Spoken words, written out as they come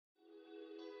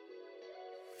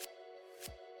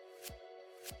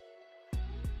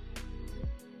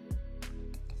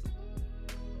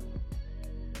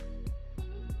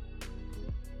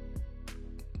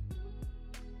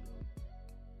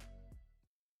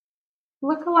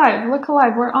Look alive, look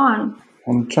alive, we're on.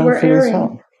 I'm trying to figure this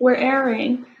out. We're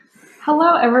airing.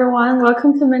 Hello everyone,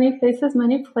 welcome to Many Faces,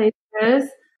 Many Places.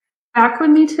 Back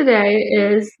with me today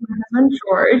is my husband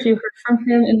George. You heard from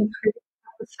him in the previous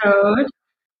episode.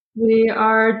 We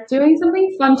are doing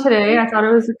something fun today. I thought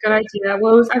it was a good idea.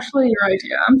 Well, it was actually your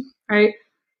idea, right?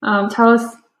 Tell us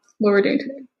what we're doing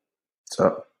today. What's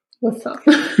up? What's up?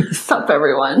 What's up,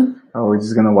 everyone? Oh, we're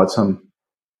just gonna watch some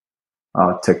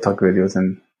TikTok videos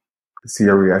and see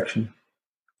your reaction.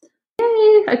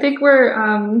 Yay! I think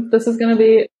this is gonna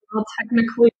be a little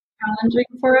technically challenging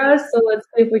for us, so let's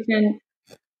see if we can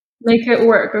make it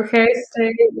work, okay?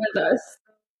 Stay with us.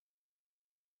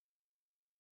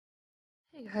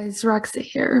 Hey guys, Roxy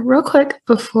here. Real quick,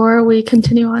 before we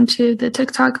continue on to the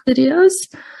TikTok videos,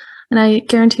 and I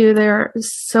guarantee you they are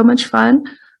so much fun,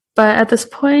 but at this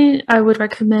point, I would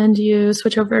recommend you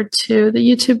switch over to the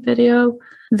YouTube video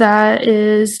that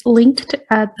is linked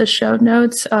at the show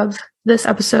notes of this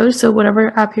episode. So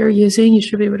whatever app you're using, you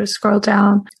should be able to scroll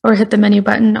down or hit the menu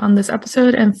button on this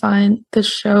episode and find the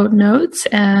show notes.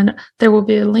 And there will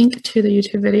be a link to the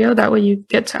YouTube video. That way you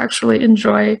get to actually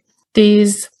enjoy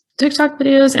these TikTok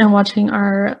videos and watching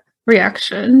our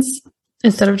reactions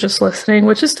instead of just listening,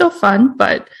 which is still fun,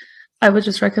 but I would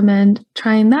just recommend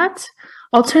trying that.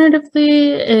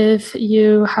 Alternatively, if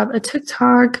you have a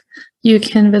TikTok, you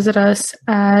can visit us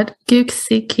at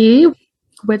Guxiki,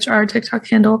 which our TikTok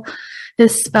handle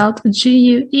is spelled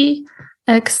Guexiki.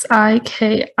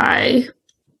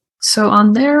 So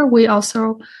on there, we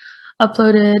also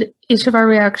uploaded each of our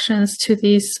reactions to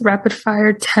these rapid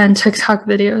fire 10 TikTok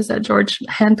videos that George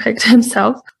handpicked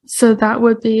himself. So that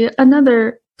would be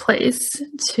another place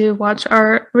to watch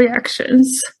our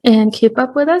reactions and keep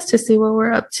up with us to see what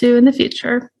we're up to in the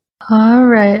future. All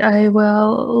right, I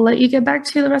will let you get back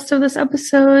to the rest of this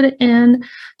episode and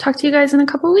talk to you guys in a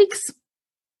couple weeks.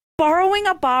 Borrowing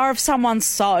a bar of someone's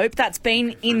soap that's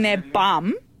been in their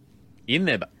bum. In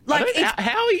their bum? Like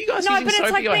how are you guys using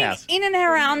soap at your house? In and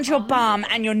around your bum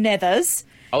and your nethers.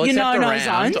 Oh, you except know,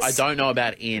 around. zones. I don't know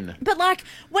about in. But like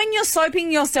when you're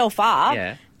soaping yourself up,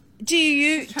 Yeah. do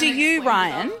you,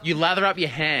 Ryan? You lather up your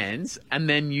hands and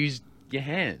then use your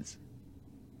hands.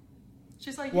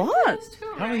 She's like, what?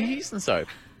 How are you using soap?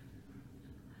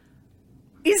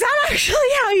 Is that actually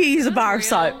how you use a bar of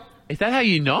soap? Is that how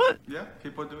you not? Yeah,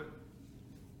 people do it.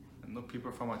 And no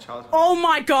people from our childhood. Oh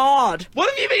my god! What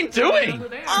have you been doing?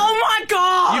 Oh my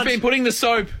god! You've been putting the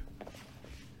soap.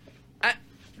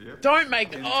 Don't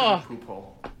make. Oh, Poop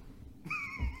hole.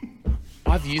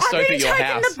 I've used soap at your taking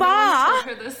house. the bar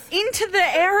into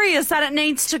the areas that it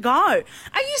needs to go. Are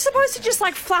you supposed to just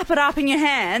like flap it up in your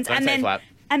hands Don't say flap.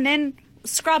 and then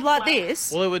scrub like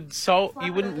this? Well, it would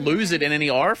you wouldn't lose it in any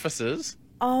orifices.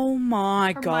 Oh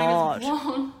my god.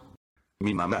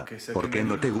 Mi mamá, ¿por qué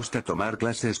no te gusta tomar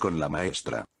clases con la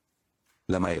maestra?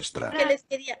 La maestra. ¿Qué les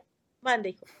quería? Mande,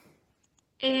 hijo.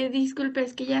 Disculpe,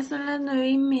 es que ya son las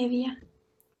 9:30.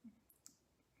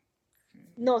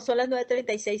 No, son las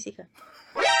 9:36, hija.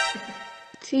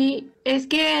 Sí, es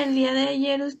que el día de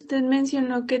ayer usted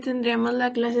mencionó que tendríamos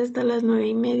la clase hasta las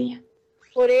 9:30.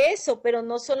 Por eso, pero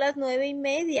no son las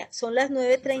 9:30, son las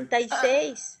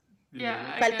 9:36.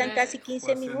 Faltan casi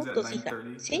 15 minutos, hija.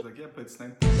 ¿Sí?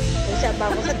 O sea,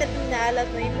 vamos a terminar a las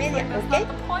 9:30, ¿ok?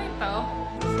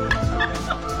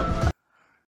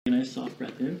 Nice soft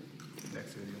breath in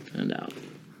and out.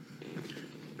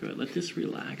 Good. Let this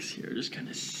relax here. Just kind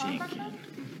of sink in.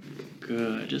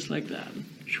 Good. Just like that.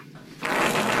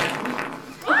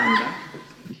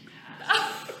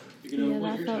 Yeah,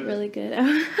 that felt really good.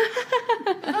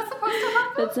 That's supposed to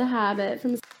happen. It's a habit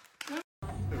from.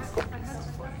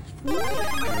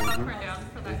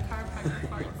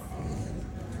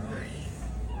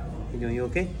 You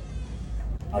okay?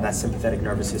 That sympathetic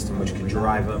nervous system, which can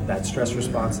drive up that stress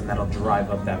response, and that'll drive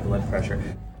up that blood pressure.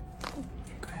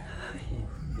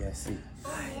 Yeah, see.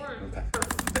 Okay.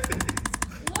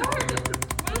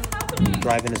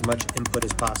 Drive in as much input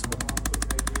as possible.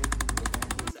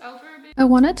 I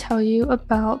want to tell you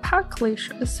about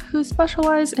Packlicious, who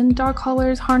specialize in dog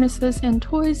collars, harnesses, and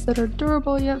toys that are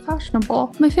durable yet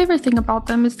fashionable. My favorite thing about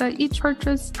them is that each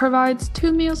purchase provides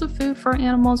 2 meals of food for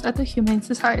animals at the Humane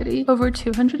Society. Over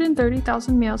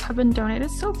 230,000 meals have been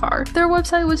donated so far. Their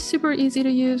website was super easy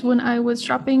to use when I was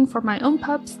shopping for my own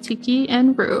pups, Tiki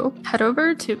and Rue. Head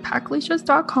over to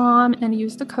packlicious.com and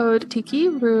use the code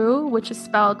TikiRue, which is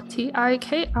spelled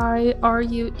TIKIRUE,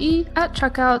 at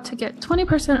checkout to get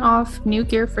 20% off new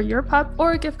gear for your pup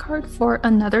or a gift card for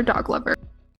another dog lover.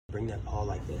 Bring that paw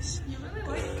like this. You really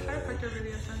like chiropractor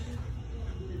videos, don't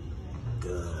you?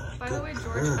 Good. By the way,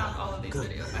 George found all of these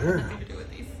videos. I have nothing to do with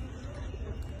these.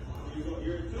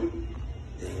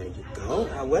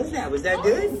 How was that? Was that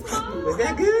good? Was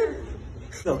that good?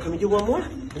 So, can we do one more?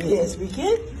 Yes, we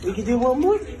can. We can do one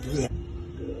more? Yeah.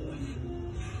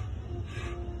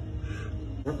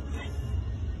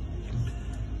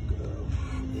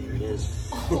 There it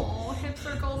is. Oh, hip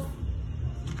circles.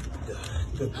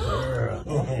 Good girl.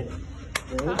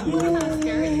 That's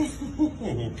scary.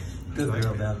 Good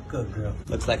girl, Belle. Good girl.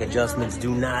 Looks like adjustments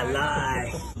do not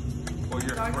lie.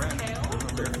 Dog's tail.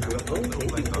 Oh,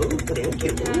 thank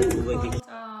you. Ooh.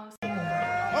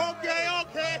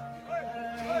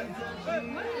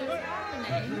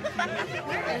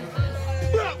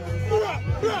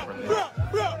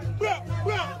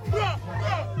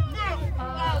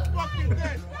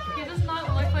 Okay. He does not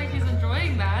look like he's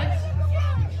enjoying that.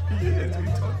 Yeah, what are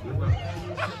you talking about?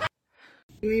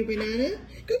 You ain't banana?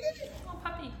 Go get it. Oh,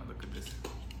 puppy. Oh, look at this.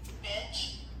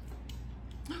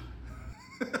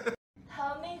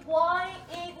 Tell me why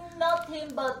eat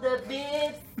nothing but the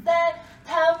beef steak.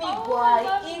 Tell me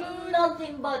why eat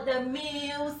nothing but the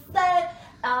music.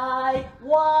 I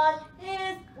want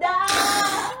his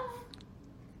dad.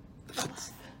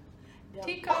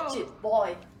 Tico. Budget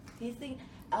boy. He sing,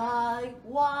 I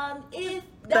want his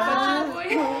Budget dad.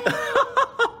 boy.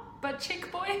 But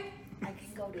chick boy. I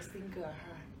can go to singer.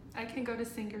 I can go to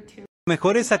singer too.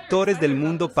 Mejores actores del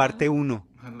mundo parte 1.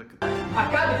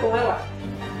 Acá de comer.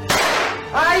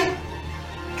 ¡Ay!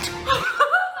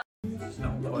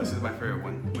 No, this is my favorite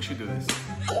one. We should do this. Is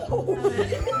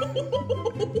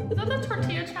that the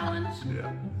tortilla challenge?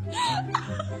 Yeah.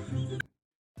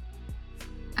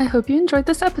 I hope you enjoyed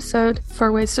this episode. For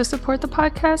ways to support the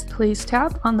podcast, please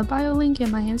tap on the bio link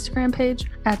in my Instagram page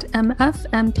at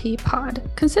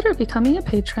MFMPpod. Consider becoming a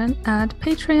patron at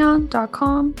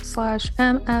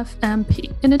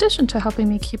patreon.com/MFMP. In addition to helping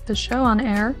me keep the show on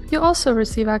air, you'll also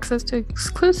receive access to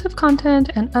exclusive content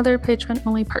and other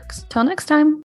patron-only perks. Till next time!